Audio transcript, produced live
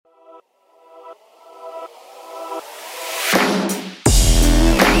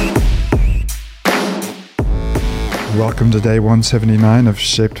Welcome to day 179 of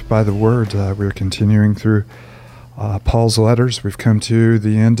Shaped by the Word. We're continuing through Paul's letters. We've come to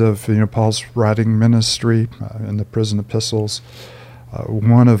the end of Paul's writing ministry in the prison epistles.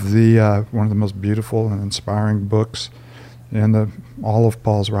 One of the most beautiful and inspiring books in all of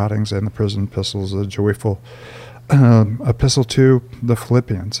Paul's writings and the prison epistles, a joyful epistle to the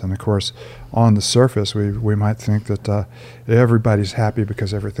Philippians. And of course, on the surface, we might think that everybody's happy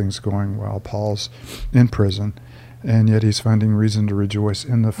because everything's going well. Paul's in prison, and yet he's finding reason to rejoice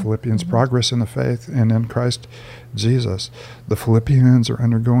in the Philippians' progress in the faith and in Christ Jesus. The Philippians are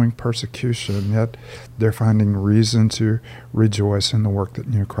undergoing persecution, yet they're finding reason to rejoice in the work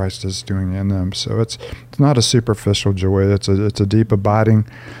that Christ is doing in them. So it's not a superficial joy. It's a deep, abiding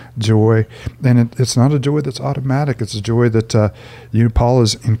joy, and it's not a joy that's automatic. It's a joy that Paul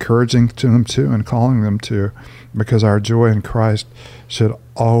is encouraging to them to and calling them to, because our joy in Christ should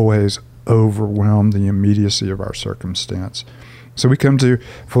always overwhelm the immediacy of our circumstance. So we come to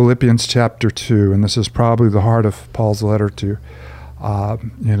Philippians chapter 2, and this is probably the heart of Paul's letter to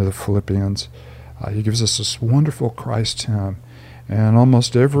the Philippians. He gives us this wonderful Christ hymn, and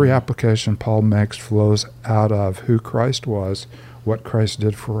almost every application Paul makes flows out of who Christ was, what Christ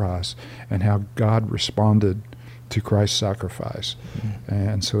did for us, and how God responded to Christ's sacrifice. Mm-hmm.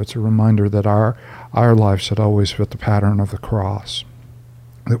 And so it's a reminder that our life should always fit the pattern of the cross,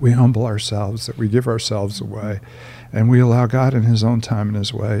 that we humble ourselves, that we give ourselves away, and we allow God in his own time and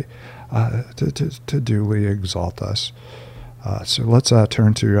his way to duly exalt us. So let's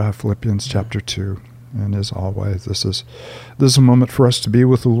turn to Philippians chapter 2. And as always, this is a moment for us to be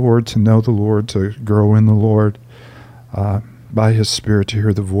with the Lord, to know the Lord, to grow in the Lord, by his Spirit, to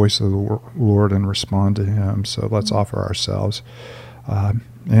hear the voice of the Lord and respond to him. So let's offer ourselves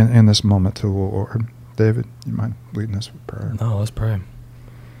in this moment to the Lord. David, you mind leading us with prayer? No, let's pray.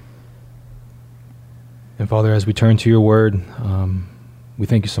 And Father, as we turn to your word, we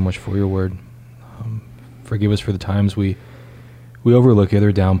thank you so much for your word. Forgive us for the times we overlook it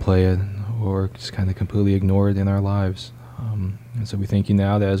or downplay it or just kind of completely ignore it in our lives. And so we thank you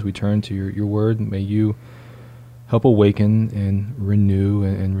now that as we turn to your word, may you help awaken and renew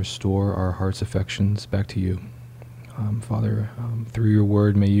and restore our heart's affections back to you. Father, through your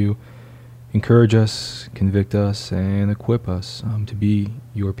word, may you encourage us, convict us, and equip us to be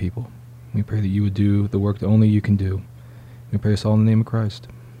your people. We pray that you would do the work that only you can do. We pray this all in the name of Christ.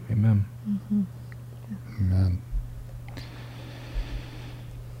 Amen. Mm-hmm. Amen.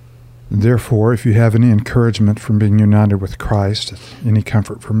 Therefore, if you have any encouragement from being united with Christ, any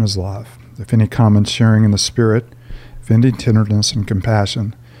comfort from his love, if any common sharing in the Spirit, if any tenderness and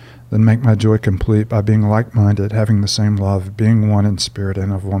compassion, then make my joy complete by being like-minded, having the same love, being one in spirit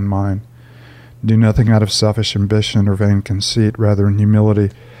and of one mind. Do nothing out of selfish ambition or vain conceit, rather in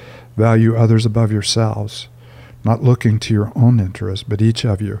humility value others above yourselves, not looking to your own interest, but each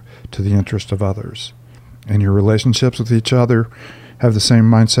of you to the interest of others. In your relationships with each other, have the same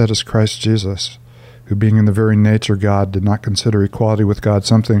mindset as Christ Jesus, who being in the very nature God, did not consider equality with God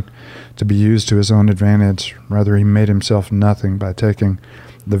something to be used to his own advantage. Rather, he made himself nothing by taking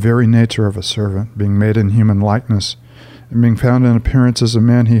the very nature of a servant, being made in human likeness, and being found in appearance as a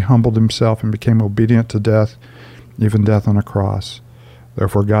man, he humbled himself and became obedient to death, even death on a cross.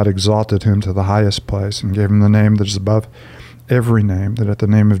 Therefore God exalted him to the highest place and gave him the name that is above every name, that at the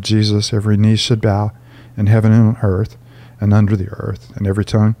name of Jesus every knee should bow in heaven and on earth and under the earth, and every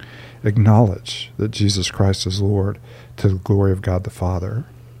tongue acknowledge that Jesus Christ is Lord, to the glory of God the Father.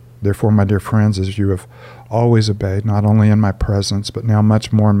 Therefore, my dear friends, as you have always obeyed, not only in my presence, but now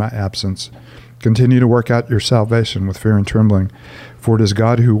much more in my absence, continue to work out your salvation with fear and trembling, for it is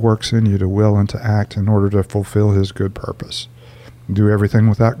God who works in you to will and to act in order to fulfill his good purpose. Do everything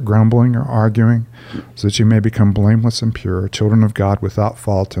without grumbling or arguing, so that you may become blameless and pure, children of God without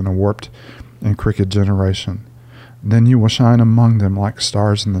fault in a warped and crooked generation. Then you will shine among them like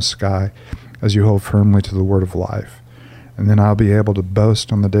stars in the sky, as you hold firmly to the word of life. And then I'll be able to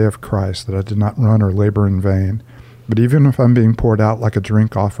boast on the day of Christ that I did not run or labor in vain. But even if I'm being poured out like a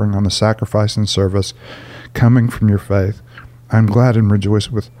drink offering on the sacrifice and service coming from your faith, I'm glad and rejoice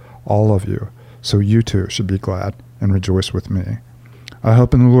with all of you. So you too should be glad and rejoice with me. I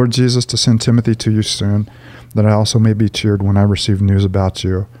hope in the Lord Jesus to send Timothy to you soon, that I also may be cheered when I receive news about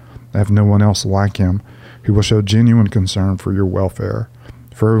you. I have no one else like him who will show genuine concern for your welfare.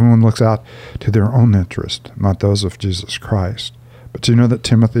 For everyone looks out to their own interest, not those of Jesus Christ. But you know that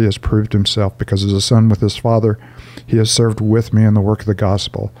Timothy has proved himself, because as a son with his father, he has served with me in the work of the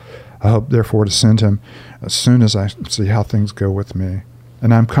gospel. I hope, therefore, to send him as soon as I see how things go with me.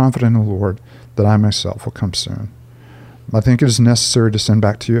 And I am confident in the Lord that I myself will come soon. I think it is necessary to send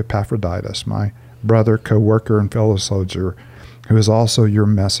back to you Epaphroditus, my brother, co-worker, and fellow soldier, who is also your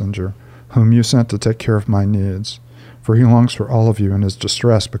messenger, whom you sent to take care of my needs. For he longs for all of you and is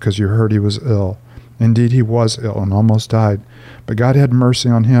distressed because you heard he was ill. Indeed, he was ill and almost died. But God had mercy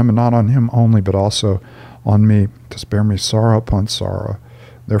on him, and not on him only, but also on me, to spare me sorrow upon sorrow.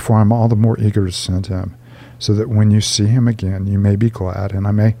 Therefore I am all the more eager to send him, so that when you see him again, you may be glad, and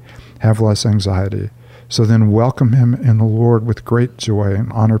I may have less anxiety. So then welcome him in the Lord with great joy,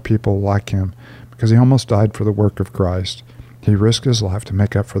 and honor people like him, because he almost died for the work of Christ. He risked his life to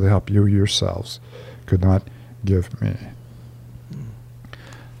make up for the help you yourselves could not give me.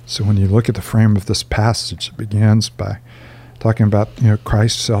 So when you look at the frame of this passage, it begins by talking about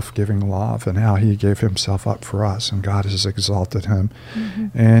Christ's self-giving love and how he gave himself up for us, and God has exalted him. Mm-hmm.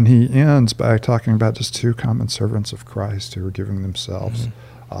 And he ends by talking about just two common servants of Christ who are giving themselves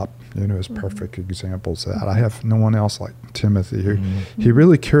up, as perfect examples of that. I have no one else like Timothy who he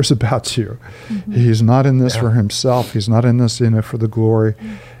really cares about you. He's not in this for himself. He's not in this, for the glory.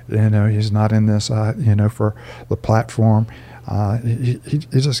 He's not in this, for the platform. He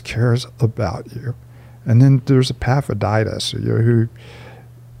just cares about you. And then there's Epaphroditus, who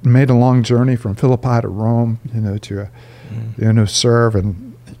made a long journey from Philippi to Rome, to serve,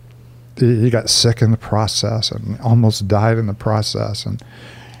 and he got sick in the process and almost died in the process. And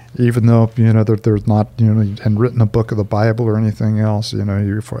even though there's not and written a book of the Bible or anything else, he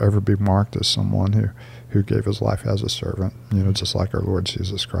will forever be marked as someone who gave his life as a servant, just like our Lord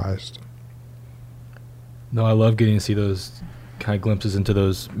Jesus Christ. No, I love getting to see those kind of glimpses into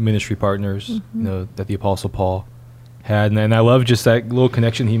those ministry partners, that the Apostle Paul had, and I love just that little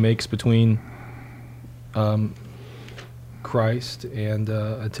connection he makes between Christ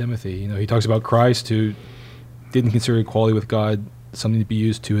and Timothy. He talks about Christ, who didn't consider equality with God something to be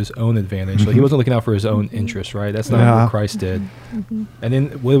used to his own advantage. So he wasn't looking out for his own interest, right? That's not what Christ did. And then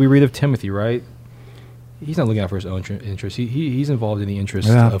what do we read of Timothy, right? He's not looking out for his own interest. He's involved in the interest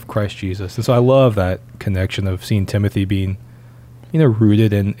of Christ Jesus. And so I love that connection of seeing Timothy being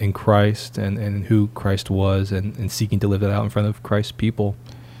rooted in Christ and who Christ was, and seeking to live that out in front of Christ's people,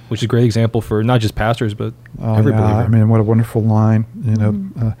 which is a great example for not just pastors, but every believer. I mean, what a wonderful line,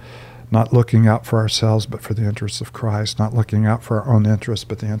 not looking out for ourselves, but for the interests of Christ, not looking out for our own interests,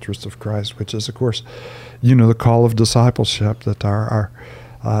 but the interests of Christ, which is, of course, the call of discipleship, that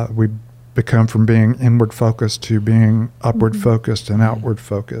we become from being inward focused to being upward focused and outward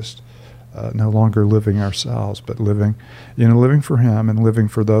focused. No longer living ourselves, but living for him and living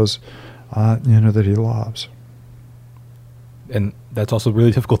for those, that he loves. And that's also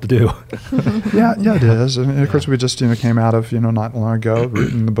really difficult to do. Yeah, it is. And of course, we just, came out of, not long ago,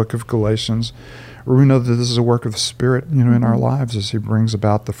 reading the book of Galatians, where we know that this is a work of the Spirit, in our lives, as he brings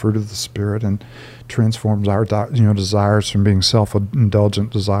about the fruit of the Spirit and transforms our, desires from being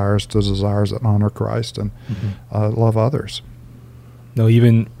self-indulgent desires to desires that honor Christ and love others. No,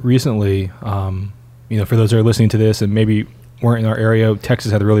 even recently, for those that are listening to this and maybe weren't in our area,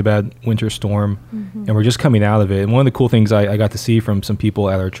 Texas had a really bad winter storm, and we're just coming out of it. And one of the cool things I got to see from some people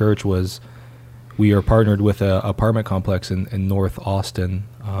at our church was we are partnered with an apartment complex in North Austin,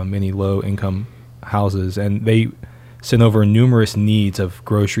 many low-income houses, and they sent over numerous needs of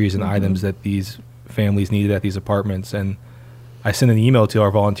groceries and items that these families needed at these apartments. And I sent an email to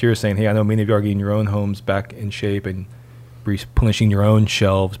our volunteers saying, hey, I know many of you are getting your own homes back in shape and replenishing your own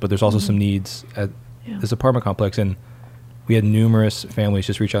shelves, but there's also some needs at this apartment complex. And we had numerous families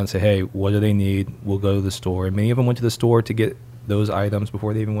just reach out and say, hey, what do they need? We'll go to the store. And many of them went to the store to get those items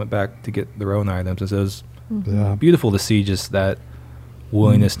before they even went back to get their own items. And so it was beautiful to see just that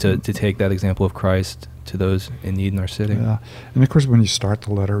willingness to take that example of Christ to those in need in our city. Yeah. And of course, when you start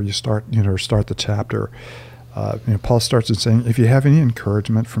the letter, start the chapter, Paul starts in saying, if you have any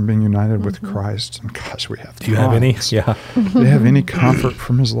encouragement from being united with Christ, and gosh, we have tons. Do you have any? Yeah. Do you have any comfort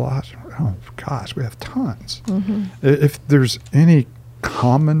from his lot? Oh, gosh, we have tons. If there's any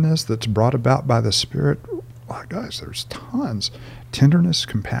commonness that's brought about by the Spirit, oh, guys, there's tons. Tenderness,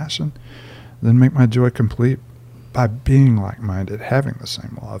 compassion, then make my joy complete by being like-minded, having the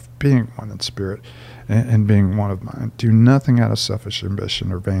same love, being one in spirit, and being one of mind. Do nothing out of selfish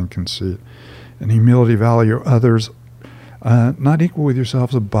ambition or vain conceit. In humility, value others, not equal with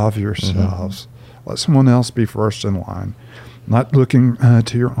yourselves, above yourselves. Let someone else be first in line, not looking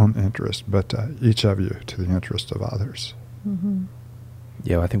to your own interest, but each of you to the interest of others.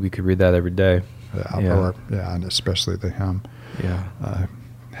 Yeah, I think we could read that every day. And especially the hymn. Yeah.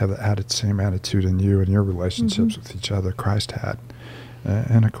 Have the same attitude in you and your relationships with each other Christ had.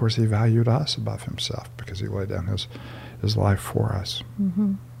 And of course, he valued us above himself because he laid down his life for us.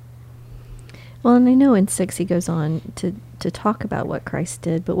 Well, and I know in 6 he goes on to to talk about what Christ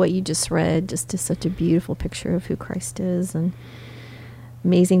did, but what you just read just is such a beautiful picture of who Christ is, and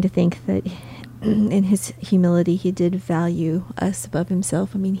amazing to think that in his humility he did value us above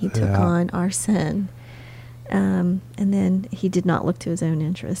himself. I mean, he took on our sin, and then he did not look to his own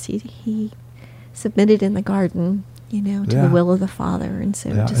interests. He submitted in the garden, to the will of the Father. And so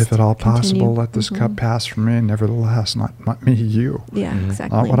if at all possible, let this cup pass from me, nevertheless, not me, you. Yeah,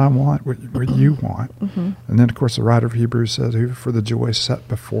 exactly. Not what I want, what you want. And then, of course, the writer of Hebrews says, who for the joy set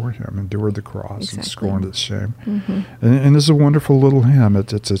before him endured the cross and scorned its shame. And this is a wonderful little hymn.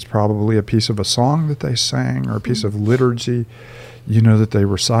 It's probably a piece of a song that they sang or a piece of liturgy, that they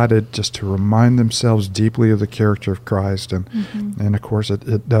recited just to remind themselves deeply of the character of Christ. And of course,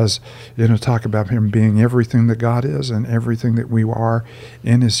 it does, talk about him being everything that God is and everything that we are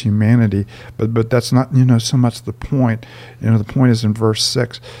in his humanity. But that's not, so much the point. The point is in verse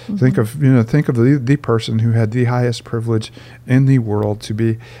 6. Think of the person who had the highest privilege in the world to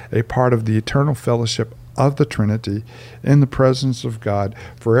be a part of the eternal fellowship of the Trinity in the presence of God,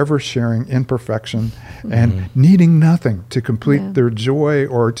 forever sharing in perfection and needing nothing to complete their joy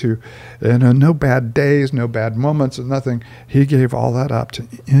or to, no bad days, no bad moments, and nothing. He gave all that up to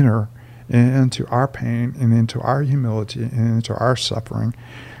enter into our pain and into our humility and into our suffering.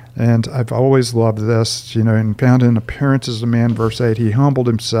 And I've always loved this, and found in appearances of man, verse 8, he humbled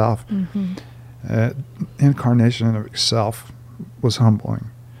himself. Incarnation of itself was humbling.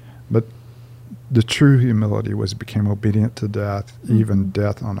 But the true humility was he became obedient to death, even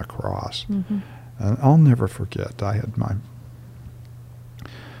death on a cross. And I'll never forget, I had my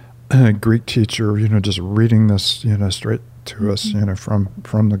Greek teacher, just reading this, straight to us,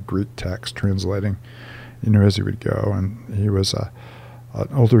 from the Greek text, translating, as he would go. And he was an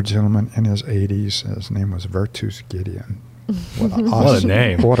older gentleman in his 80s. His name was Vertus Gideon. What a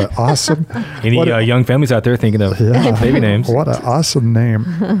name. What an awesome. Any young families out there thinking of baby names. What an awesome name.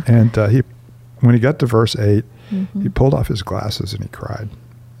 And when he got to verse 8, he pulled off his glasses and he cried.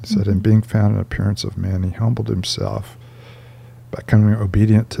 He said, in being found in appearance of man, he humbled himself by becoming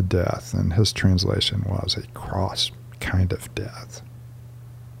obedient to death. And his translation was a cross kind of death.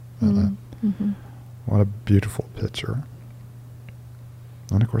 What a beautiful picture.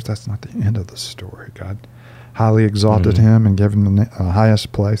 And of course, that's not the end of the story. God highly exalted him and gave him the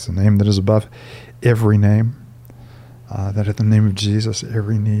highest place, the name that is above every name. That at the name of Jesus,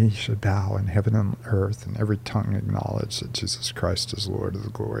 every knee should bow in heaven and earth, and every tongue acknowledge that Jesus Christ is Lord, to the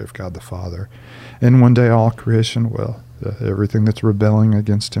glory of God the Father. And one day all creation will, everything that's rebelling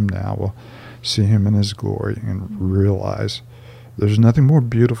against him now will see him in his glory and realize there's nothing more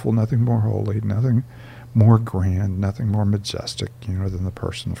beautiful, nothing more holy, nothing more grand, nothing more majestic, than the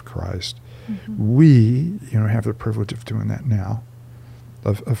person of Christ. We, have the privilege of doing that now.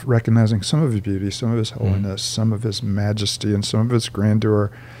 Of recognizing some of his beauty, some of his holiness, some of his majesty, and some of his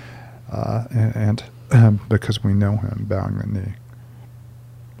grandeur, and because we know him, bowing the knee.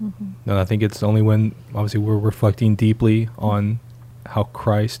 No, I think it's only when, obviously, we're reflecting deeply on how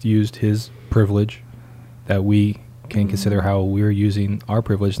Christ used his privilege that we can consider how we're using our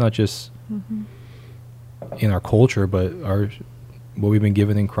privilege, not just in our culture, but what we've been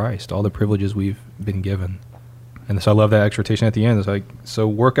given in Christ, all the privileges we've been given. And so I love that exhortation at the end. It's like, so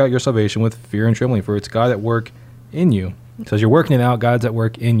work out your salvation with fear and trembling, for it's God at work in you. So as you're working it out, God's at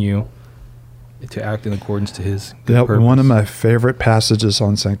work in you to act in accordance to his good purpose. One of my favorite passages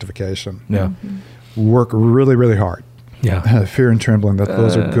on sanctification. Yeah. Work really, really hard. Yeah. Fear and trembling.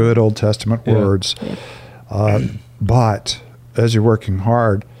 Those are good Old Testament words. But as you're working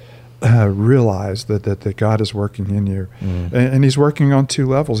hard, realize that God is working in you. And he's working on two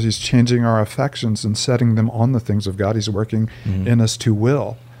levels. He's changing our affections and setting them on the things of God. He's working in us to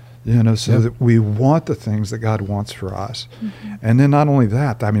will, so that we want the things that God wants for us. And then not only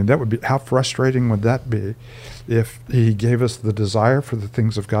that, I mean, that would be, how frustrating would that be if he gave us the desire for the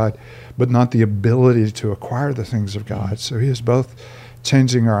things of God, but not the ability to acquire the things of God. So he is both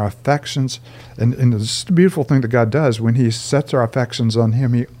changing our affections, and it's a beautiful thing that God does. When he sets our affections on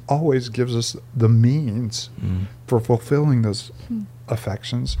him, he always gives us the means for fulfilling those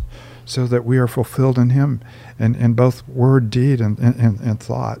affections, so that we are fulfilled in him, in both word, deed, and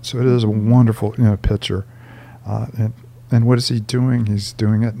thought. So it is a wonderful picture. And what is he doing? He's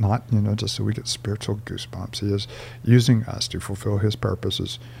doing it not just so we get spiritual goosebumps. He is using us to fulfill his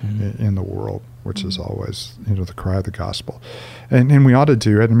purposes in the world, which is always the cry of the gospel. And we ought to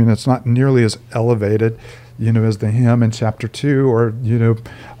do it. I mean, it's not nearly as elevated as the hymn in chapter 2,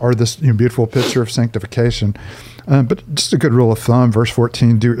 or this beautiful picture of sanctification. But just a good rule of thumb, verse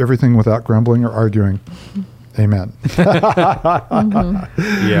 14, do everything without grumbling or arguing. Amen. Yeah.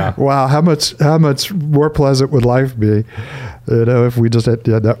 Wow, how much more pleasant would life be, if we just had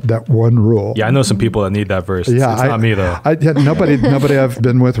that one rule? Yeah, I know some people that need that verse. Yeah, it's not me though. Nobody I've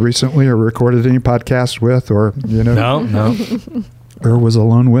been with recently or recorded any podcast with, or No. or was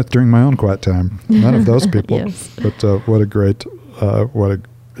alone with during my own quiet time. None of those people. Yes. But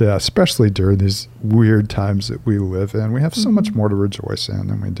especially during these weird times that we live in, we have so much more to rejoice in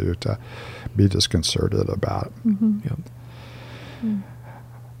than we do to be disconcerted about. Yep.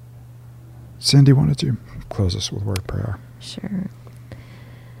 Cindy, why don't you close us with a word of prayer? Sure.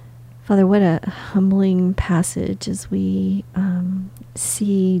 Father, what a humbling passage as we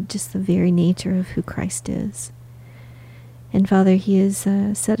see just the very nature of who Christ is. And Father, he is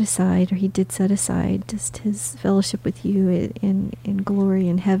set aside, or he did set aside, just his fellowship with you in glory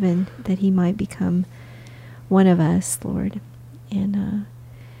in heaven, that he might become one of us, Lord. And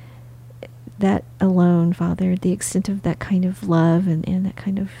that alone, Father, the extent of that kind of love and that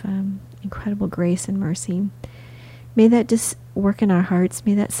kind of incredible grace and mercy, may that just work in our hearts.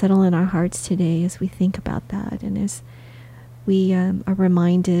 May that settle in our hearts today as we think about that, and as we are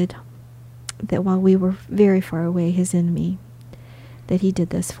reminded that while we were very far away, his enemy, that he did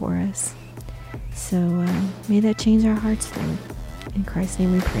this for us. So may that change our hearts, Lord. In Christ's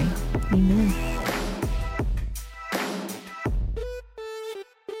name we pray. Amen.